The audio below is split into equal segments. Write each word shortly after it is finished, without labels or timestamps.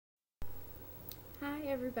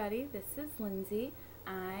everybody, this is Lindsay.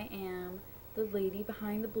 I am the lady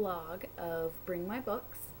behind the blog of Bring My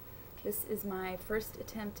Books. This is my first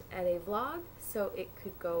attempt at a vlog, so it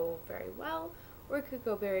could go very well or it could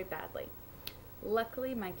go very badly.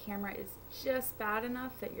 Luckily, my camera is just bad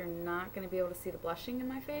enough that you're not going to be able to see the blushing in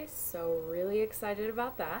my face, so really excited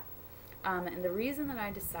about that. And the reason that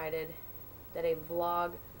I decided that a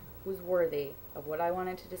vlog was worthy of what I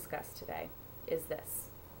wanted to discuss today is this.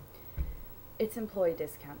 It's employee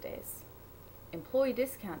discount days. Employee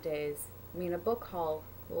discount days mean a book haul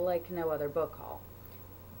like no other book haul.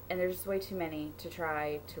 And there's just way too many to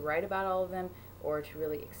try to write about all of them or to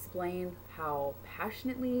really explain how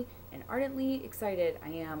passionately and ardently excited I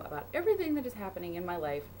am about everything that is happening in my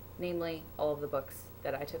life, namely all of the books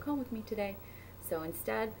that I took home with me today. So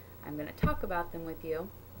instead, I'm going to talk about them with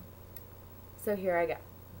you. So here I go.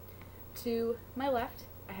 To my left,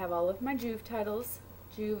 I have all of my Juve titles.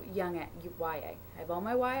 Juve Young YA. I have all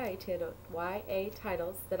my YA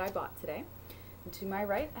titles that I bought today. And to my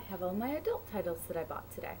right, I have all my adult titles that I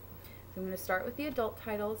bought today. So I'm going to start with the adult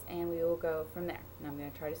titles and we will go from there. And I'm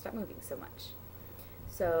going to try to stop moving so much.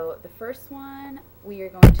 So the first one we are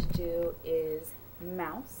going to do is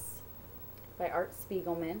Mouse by Art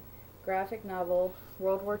Spiegelman. Graphic novel,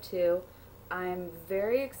 World War II. I'm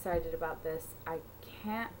very excited about this. I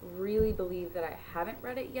can't really believe that I haven't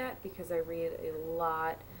read it yet because I read a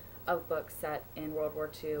lot of books set in World War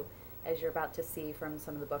II, as you're about to see from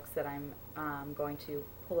some of the books that I'm going to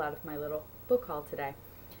pull out of my little book haul today.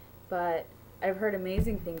 But I've heard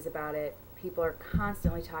amazing things about it. People are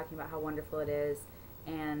constantly talking about how wonderful it is,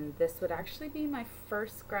 and this would actually be my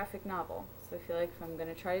first graphic novel. So I feel like if I'm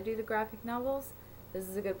going to try to do the graphic novels, this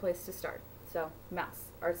is a good place to start. So, Mouse,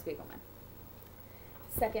 Art Spiegelman.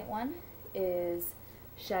 Second one is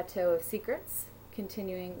Chateau of Secrets,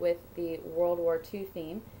 continuing with the World War II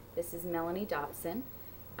theme. This is Melanie Dobson.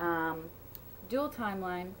 Dual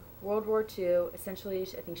timeline, World War II. Essentially,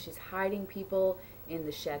 I think she's hiding people in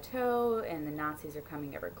the chateau, and the Nazis are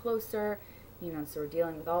coming ever closer. You know, so we're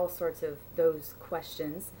dealing with all sorts of those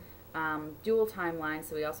questions. Dual timeline,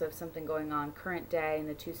 so we also have something going on current day, and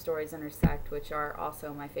the two stories intersect, which are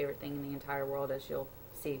also my favorite thing in the entire world, as you'll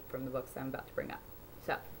see from the books that I'm about to bring up.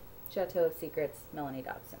 So, Chateau of Secrets, Melanie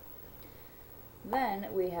Dobson. Then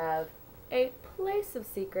we have A Place of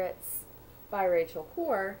Secrets by Rachel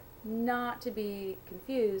Hoare, not to be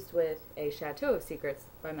confused with A Chateau of Secrets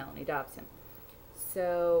by Melanie Dobson.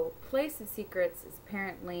 So, Place of Secrets is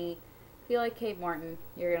apparently, if you like Kate Morton,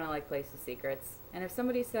 you're going to like Place of Secrets. And if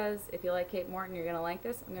somebody says, if you like Kate Morton, you're going to like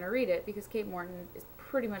this, I'm going to read it because Kate Morton is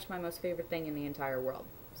pretty much my most favorite thing in the entire world.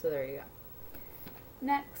 So there you go.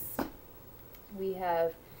 Next, we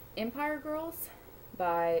have Empire Girls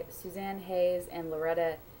by Suzanne Hayes and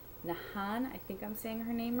Loretta Nahan. I think I'm saying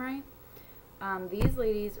her name right. These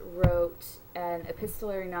ladies wrote an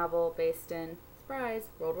epistolary novel based in, surprise,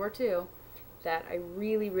 World War II that I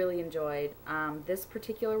really, really enjoyed. This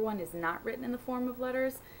particular one is not written in the form of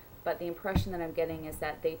letters, but the impression that I'm getting is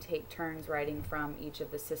that they take turns writing from each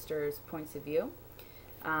of the sisters' points of view.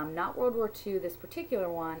 Not World War II, this particular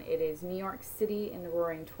one. It is New York City in the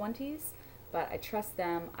Roaring Twenties, but I trust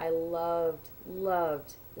them. I loved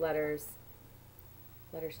Letters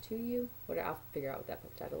to You. I'll figure out what that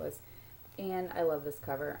book title is. And I love this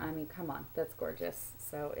cover. I mean, come on, that's gorgeous.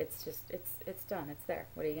 So it's just, it's done. It's there.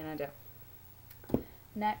 What are you gonna do?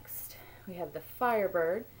 Next, we have The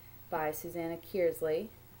Firebird by Susanna Kearsley.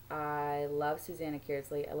 I love Susanna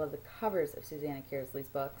Kearsley. I love the covers of Susanna Kearsley's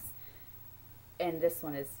books. And this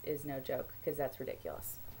one is no joke because that's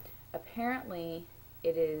ridiculous. Apparently,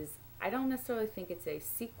 it is, I don't necessarily think it's a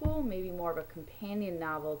sequel, maybe more of a companion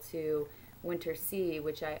novel to Winter Sea,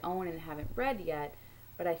 which I own and haven't read yet,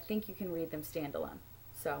 but I think you can read them standalone.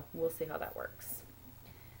 So we'll see how that works.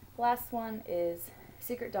 Last one is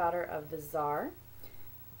Secret Daughter of the Tsar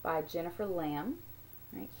by Jennifer Lamb.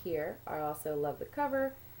 Right here. I also love the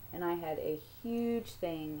cover, and I had a huge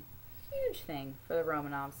thing for the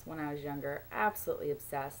Romanovs when I was younger. Absolutely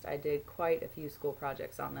obsessed. I did quite a few school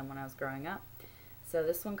projects on them when I was growing up. So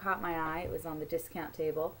this one caught my eye. It was on the discount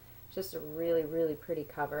table. Just a really, really pretty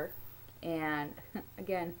cover. And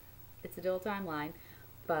again, it's a dual timeline,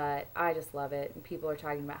 but I just love it. And people are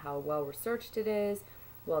talking about how well researched it is,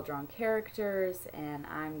 well drawn characters, and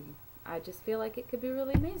I just feel like it could be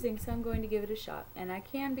really amazing, so I'm going to give it a shot. And I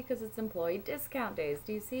can because it's employee discount days.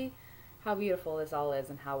 Do you see how beautiful this all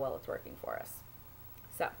is and how well it's working for us?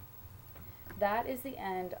 So that is the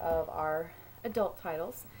end of our adult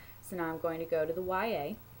titles. So now I'm going to go to the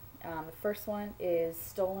YA. The first one is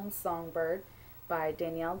Stolen Songbird by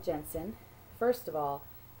Danielle Jensen. First of all,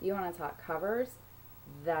 you want to talk covers?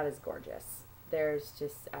 That is gorgeous.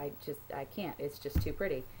 I can't. It's just too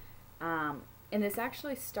pretty. And this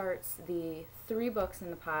actually starts the 3 books in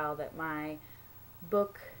the pile that my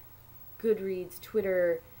book, Goodreads,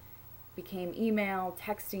 Twitter, became email,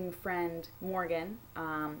 texting friend Morgan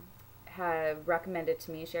had recommended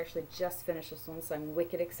to me. She actually just finished this one, so I'm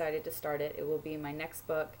wicked excited to start it. It will be my next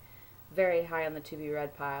book, very high on the to be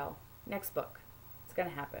read pile. Next book. It's going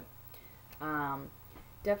to happen.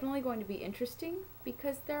 Definitely going to be interesting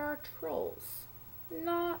because there are trolls.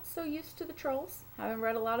 Not so used to the trolls. Haven't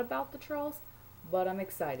read a lot about the trolls, but I'm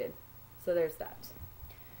excited. So there's that.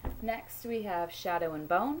 Next we have Shadow and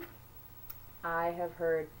Bone. I have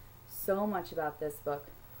heard so much about this book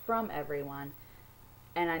from everyone,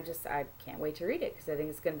 and I can't wait to read it because I think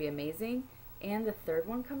it's going to be amazing. And the 3rd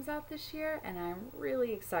one comes out this year, and I'm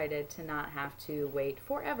really excited to not have to wait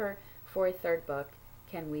forever for a 3rd book.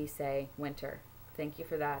 Can we say winter? Thank you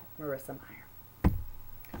for that, Marissa Meyer.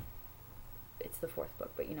 It's the 4th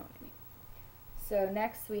book, but you know what I mean. So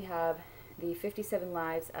next we have the 57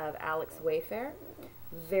 Lives of Alex Wayfair.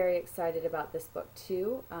 Very excited about this book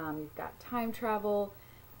too. You've got time travel,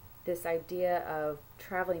 this idea of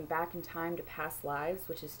traveling back in time to past lives,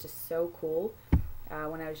 which is just so cool.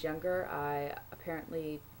 When I was younger, I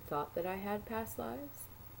apparently thought that I had past lives.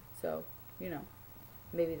 So, you know,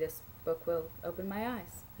 maybe this book will open my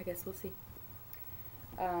eyes. I guess we'll see.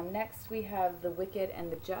 Next we have The Wicked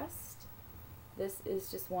and the Just. This is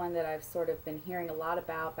just one that I've sort of been hearing a lot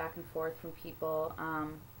about back and forth from people.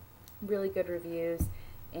 Really good reviews,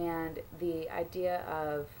 and the idea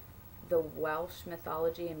of the Welsh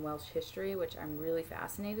mythology and Welsh history, which I'm really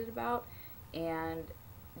fascinated about, and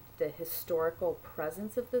the historical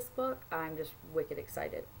presence of this book, I'm just wicked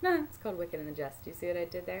excited. It's called Wicked and the Just. Do you see what I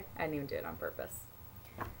did there? I didn't even do it on purpose.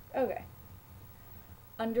 Okay.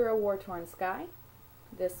 Under a War-Torn Sky.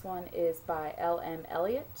 This one is by L.M.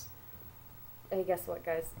 Eliot. Hey, guess what,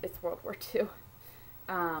 guys? It's World War II.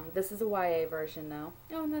 This is a YA version, though.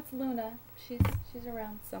 Oh, and that's Luna. She's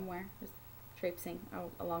around somewhere, just traipsing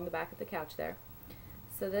along the back of the couch there.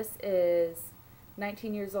 So this is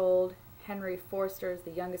 19 years old. Henry Forster is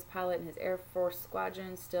the youngest pilot in his Air Force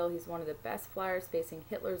squadron. Still, he's one of the best flyers facing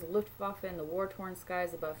Hitler's Luftwaffe in the war-torn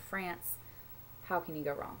skies above France. How can you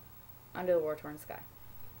go wrong? Under the War-Torn Sky.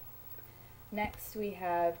 Next, we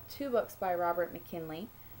have 2 books by Robin,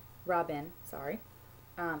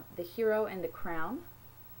 The Hero and the Crown,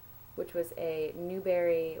 which was a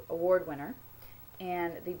Newbery Award winner,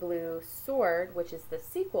 and The Blue Sword, which is the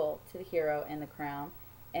sequel to The Hero and the Crown,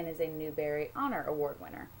 and is a Newbery Honor Award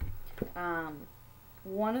winner.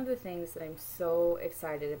 One of the things that I'm so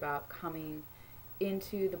excited about coming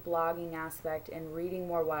into the blogging aspect and reading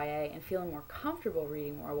more YA and feeling more comfortable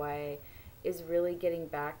reading more YA is really getting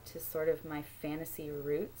back to sort of my fantasy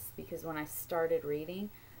roots, because when I started reading,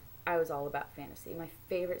 I was all about fantasy. My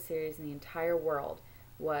favorite series in the entire world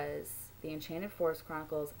was The Enchanted Forest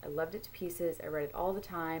Chronicles. I loved it to pieces. I read it all the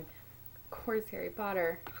time. Of course, Harry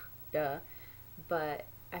Potter, duh. But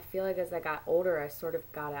I feel like as I got older, I sort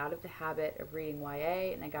of got out of the habit of reading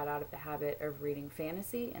YA, and I got out of the habit of reading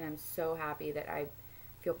fantasy, and I'm so happy that I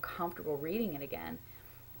feel comfortable reading it again.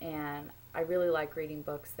 And I really like reading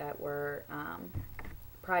books that were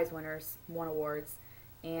prize winners, won awards,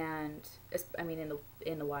 and I mean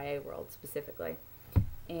in the YA world specifically.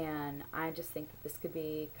 And I just think that this could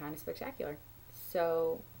be kind of spectacular.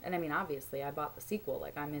 So, and I mean, obviously, I bought the sequel.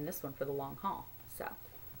 Like, I'm in this one for the long haul. So,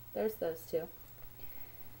 there's those 2.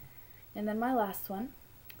 And then my last one,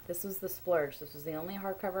 this was the splurge. This was the only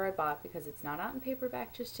hardcover I bought because it's not out in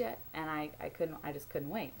paperback just yet, and I just couldn't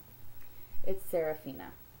wait. It's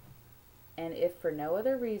Serafina. And if for no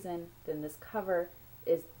other reason than this cover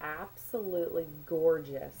is absolutely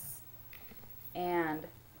gorgeous, and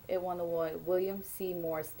it won the William C.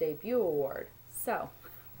 Morris Debut Award. So,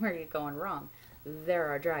 where are you going wrong? There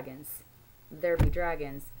are dragons. There be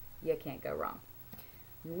dragons. You can't go wrong.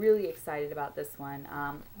 Really excited about this one.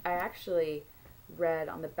 I actually read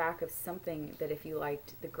on the back of something that if you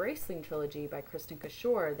liked the Graceling trilogy by Kristen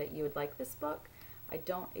Kishore, that you would like this book. I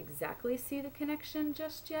don't exactly see the connection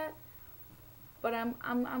just yet, but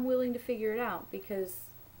I'm willing to figure it out, because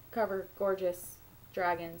cover gorgeous,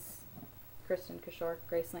 dragons, Kristen Kishore,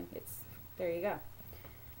 Graceling. There you go.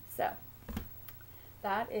 So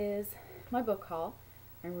that is my book haul.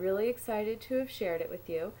 I'm really excited to have shared it with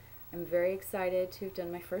you. I'm very excited to have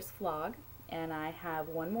done my first vlog, and I have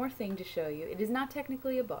one more thing to show you. It is not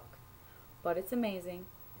technically a book, but it's amazing,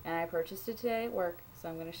 and I purchased it today at work, so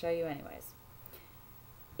I'm going to show you anyways.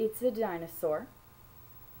 It's a dinosaur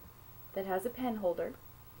that has a pen holder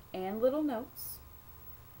and little notes,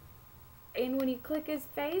 and when you click his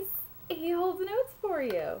face, He holds notes for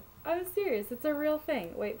you. I'm serious. It's a real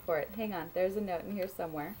thing. Wait for it. Hang on. There's a note in here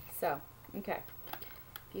somewhere. So, okay.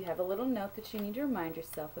 If you have a little note that you need to remind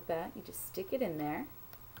yourself about, you just stick it in there.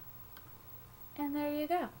 And there you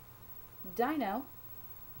go. Dino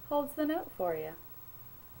holds the note for you.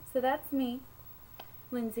 So that's me,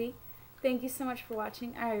 Lindsay. Thank you so much for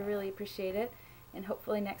watching. I really appreciate it. And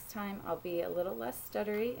hopefully next time I'll be a little less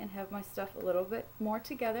stuttery and have my stuff a little bit more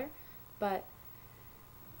together. But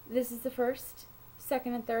this is the first.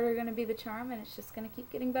 Second and third are going to be the charm, and it's just going to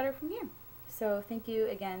keep getting better from here. So thank you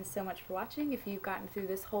again so much for watching. If you've gotten through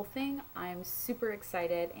this whole thing, I'm super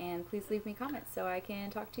excited, and please leave me comments so I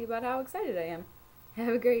can talk to you about how excited I am.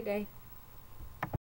 Have a great day.